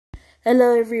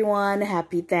Hello everyone,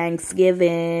 happy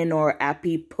Thanksgiving or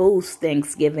happy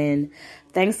post-Thanksgiving.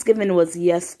 Thanksgiving was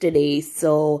yesterday,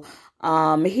 so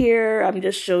here I'm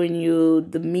just showing you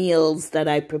the meals that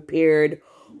I prepared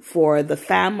for the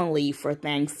family for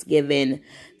Thanksgiving.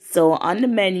 So on the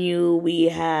menu we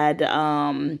had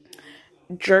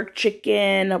jerk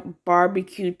chicken,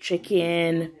 barbecue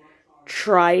chicken,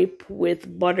 tripe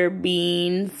with butter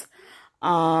beans,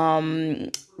 brown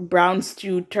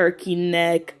stew turkey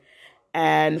neck,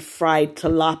 and fried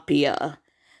tilapia.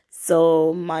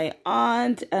 So my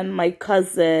aunt and my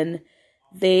cousin,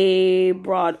 they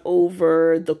brought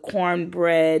over the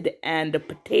cornbread and the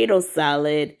potato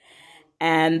salad,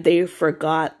 and they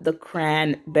forgot the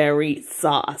cranberry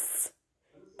sauce.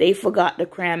 They forgot the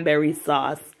cranberry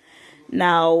sauce.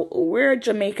 Now, we're a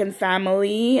Jamaican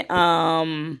family.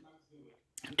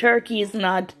 Turkey is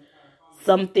not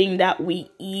something that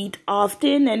we eat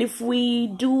often, and if we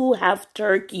do have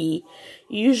turkey,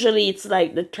 usually it's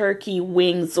like the turkey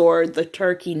wings or the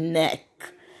turkey neck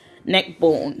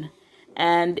bone.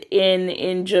 And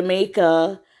in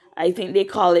Jamaica, I think they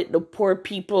call it the poor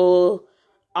people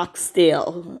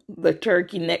oxtail, the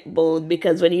turkey neck bone,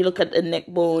 because when you look at the neck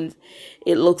bones,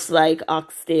 it looks like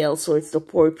oxtail, so it's the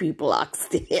poor people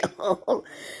oxtail.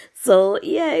 So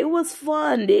yeah, it was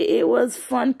fun. It was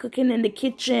fun cooking in the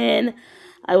kitchen.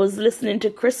 I was listening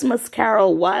to Christmas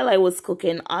Carol while I was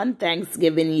cooking on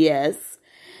Thanksgiving, yes.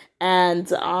 And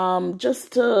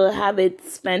just to have it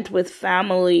spent with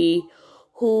family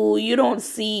who you don't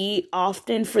see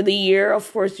often for the year.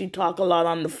 Of course, you talk a lot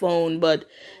on the phone, but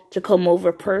to come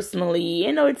over personally,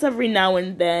 it's every now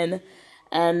and then.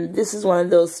 And this is one of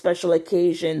those special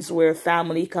occasions where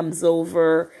family comes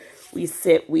over, we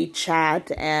sit, we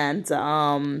chat, and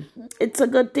it's a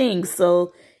good thing.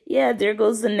 So yeah, there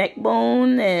goes the neck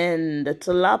bone and the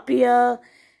tilapia,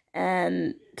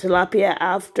 and tilapia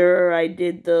after I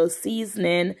did the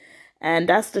seasoning, and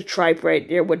that's the tripe right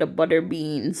there with the butter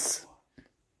beans.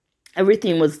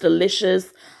 Everything was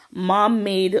delicious. Mom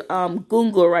made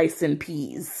gungo rice and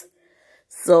peas.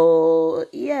 So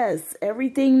yes,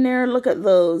 everything there, look at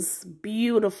those,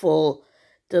 beautiful,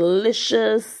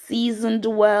 delicious, seasoned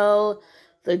well.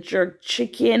 The jerk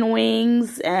chicken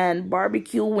wings and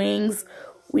barbecue wings,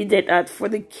 we did that for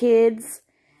the kids.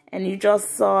 And you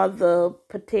just saw the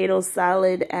potato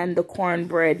salad and the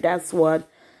cornbread. That's what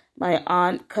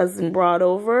my cousin brought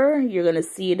over. You're going to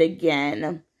see it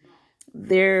again.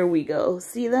 There we go.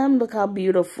 See them? Look how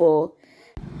beautiful.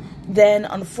 Then,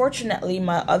 unfortunately,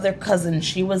 my other cousin,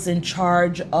 she was in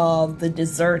charge of the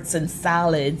desserts and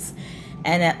salads.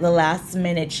 And at the last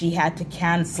minute, she had to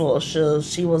cancel.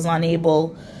 She was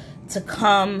unable to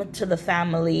come to the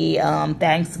family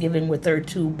Thanksgiving with her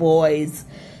two boys.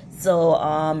 So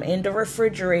in the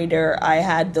refrigerator, I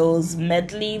had those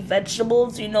medley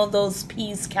vegetables, those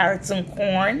peas, carrots, and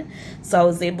corn. So I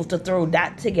was able to throw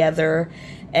that together.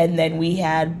 And then we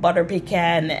had butter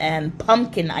pecan and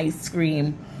pumpkin ice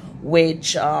cream,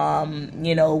 which,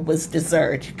 was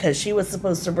dessert. Because she was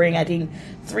supposed to bring, I think,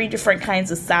 3 different kinds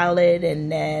of salad.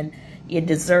 And then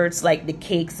desserts like the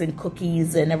cakes and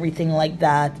cookies and everything like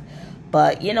that.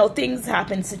 But, things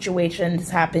happen, situations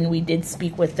happen. We did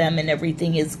speak with them and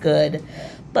everything is good.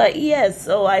 But, yes,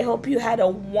 so I hope you had a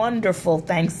wonderful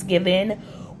Thanksgiving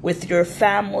with your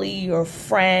family, your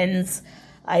friends.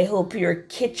 I hope your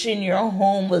kitchen, your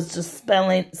home was just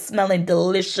smelling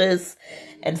delicious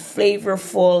and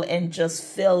flavorful and just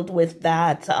filled with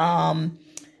that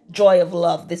joy of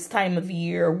love this time of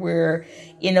year where,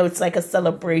 it's like a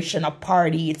celebration, a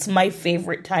party. It's my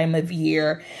favorite time of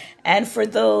year. And for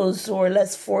those who are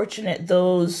less fortunate,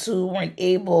 those who weren't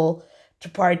able to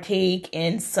partake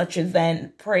in such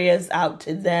event, prayers out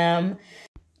to them.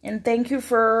 And thank you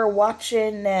for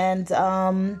watching and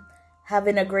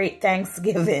having a great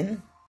Thanksgiving.